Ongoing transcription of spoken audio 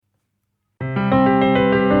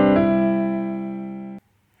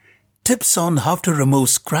Tips on how to remove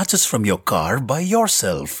scratches from your car by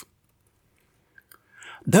yourself.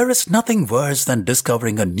 There is nothing worse than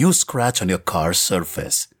discovering a new scratch on your car's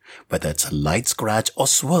surface. Whether it's a light scratch or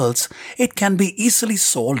swirls, it can be easily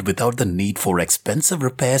solved without the need for expensive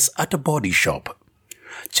repairs at a body shop.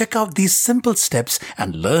 Check out these simple steps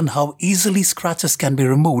and learn how easily scratches can be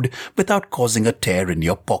removed without causing a tear in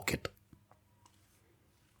your pocket.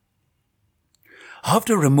 How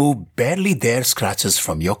to remove barely there scratches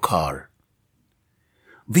from your car.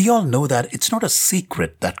 We all know that it's not a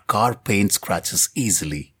secret that car paint scratches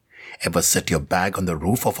easily. Ever set your bag on the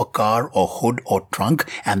roof of a car or hood or trunk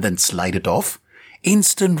and then slide it off?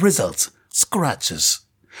 Instant results, scratches.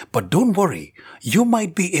 But don't worry, you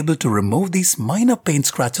might be able to remove these minor paint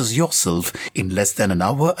scratches yourself in less than an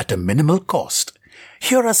hour at a minimal cost.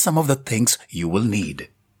 Here are some of the things you will need.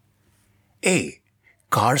 A.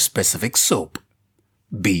 Car-specific soap.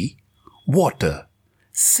 B. Water.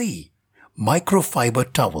 C.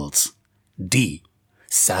 Microfiber towels. D.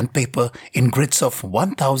 Sandpaper in grids of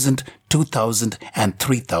 1000, 2000 and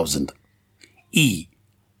 3000. E.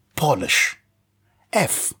 Polish.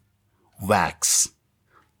 F. Wax.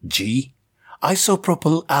 G.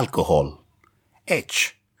 Isopropyl alcohol.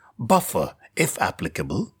 H. Buffer if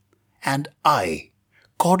applicable. And I.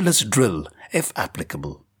 Cordless drill if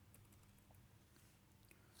applicable.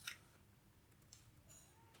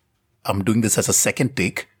 I'm doing this as a second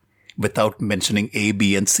take without mentioning A,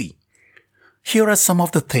 B and C. Here are some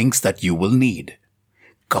of the things that you will need.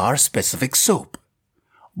 Car-specific soap.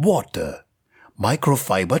 Water.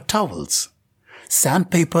 Microfiber towels.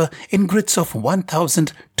 Sandpaper in grids of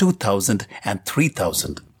 1000, 2000 and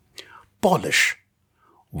 3000. Polish.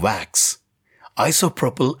 Wax.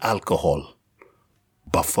 Isopropyl alcohol.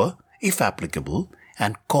 Buffer if applicable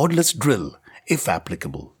and cordless drill if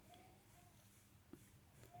applicable.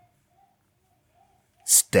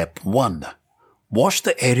 Step 1. Wash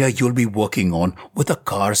the area you'll be working on with a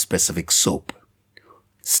car-specific soap.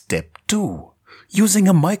 Step 2. Using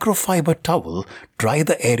a microfiber towel, dry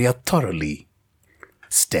the area thoroughly.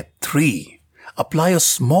 Step 3. Apply a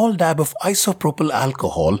small dab of isopropyl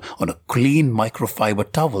alcohol on a clean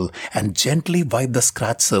microfiber towel and gently wipe the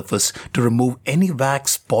scratch surface to remove any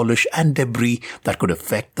wax, polish and debris that could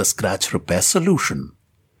affect the scratch repair solution.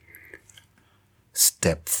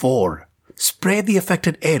 Step 4. Spray the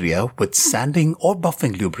affected area with sanding or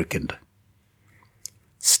buffing lubricant.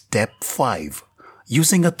 Step 5.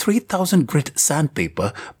 Using a 3000 grit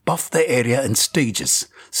sandpaper, buff the area in stages,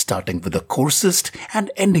 starting with the coarsest and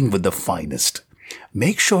ending with the finest.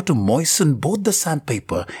 Make sure to moisten both the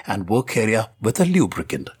sandpaper and work area with a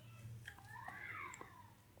lubricant.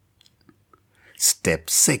 Step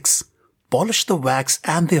 6. Polish the wax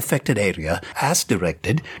and the affected area as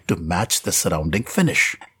directed to match the surrounding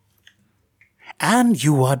finish. And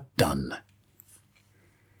you are done.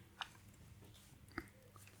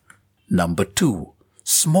 Number 2.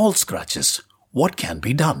 Small scratches. What can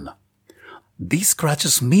be done? These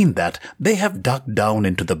scratches mean that they have dug down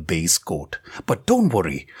into the base coat. But don't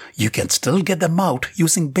worry, you can still get them out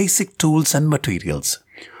using basic tools and materials.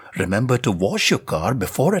 Remember to wash your car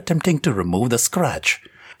before attempting to remove the scratch.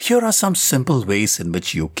 Here are some simple ways in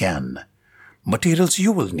which you can. Materials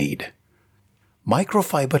you will need.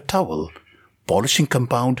 Microfiber towel, polishing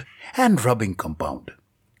compound and rubbing compound.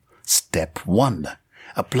 Step 1.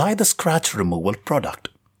 Apply the scratch removal product.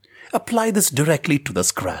 Apply this directly to the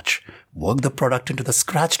scratch. Work the product into the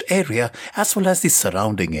scratched area as well as the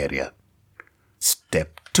surrounding area.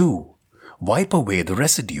 Step 2. Wipe away the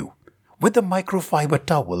residue. With the microfiber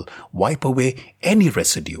towel, wipe away any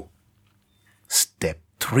residue. Step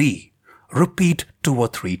 3. Repeat 2 or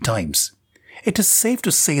 3 times. It is safe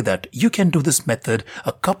to say that you can do this method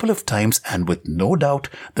a couple of times and with no doubt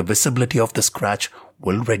the visibility of the scratch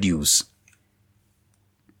will reduce.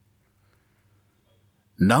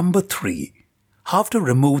 Number 3. How to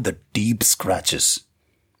remove the deep scratches.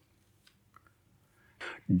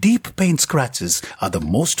 Deep paint scratches are the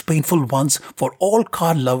most painful ones for all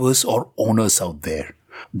car lovers or owners out there.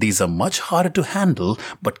 These are much harder to handle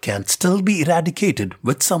but can still be eradicated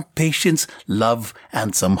with some patience, love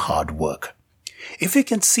and some hard work. If you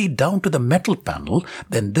can see down to the metal panel,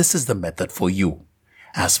 then this is the method for you.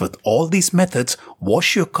 As with all these methods,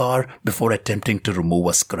 wash your car before attempting to remove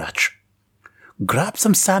a scratch. Grab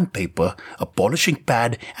some sandpaper, a polishing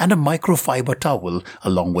pad and a microfiber towel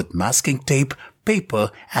along with masking tape, paper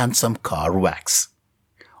and some car wax.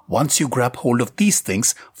 Once you grab hold of these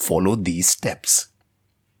things, follow these steps.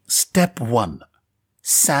 Step 1.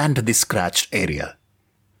 Sand the scratched area.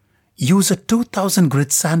 Use a 2000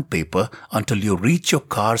 grit sandpaper until you reach your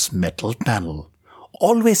car's metal panel.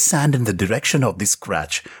 Always sand in the direction of the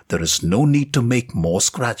scratch. There is no need to make more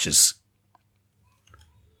scratches.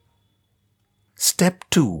 Step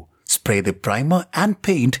 2. Spray the primer and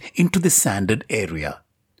paint into the sanded area.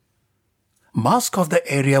 Mask off the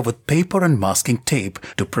area with paper and masking tape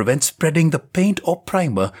to prevent spreading the paint or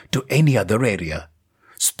primer to any other area.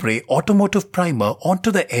 Spray automotive primer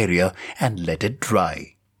onto the area and let it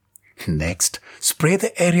dry. Next, spray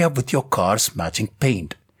the area with your car's matching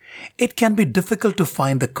paint. It can be difficult to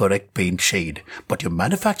find the correct paint shade, but your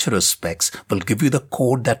manufacturer's specs will give you the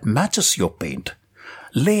code that matches your paint.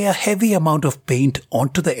 Lay a heavy amount of paint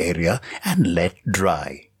onto the area and let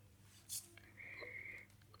dry.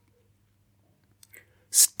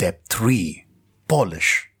 Step 3.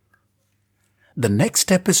 Polish. The next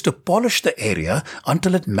step is to polish the area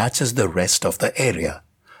until it matches the rest of the area.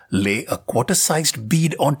 Lay a quarter-sized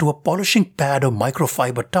bead onto a polishing pad or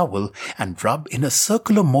microfiber towel and rub in a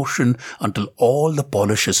circular motion until all the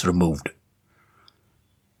polish is removed.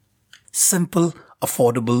 Simple,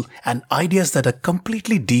 affordable, and ideas that are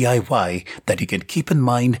completely DIY that you can keep in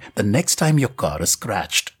mind the next time your car is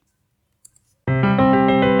scratched.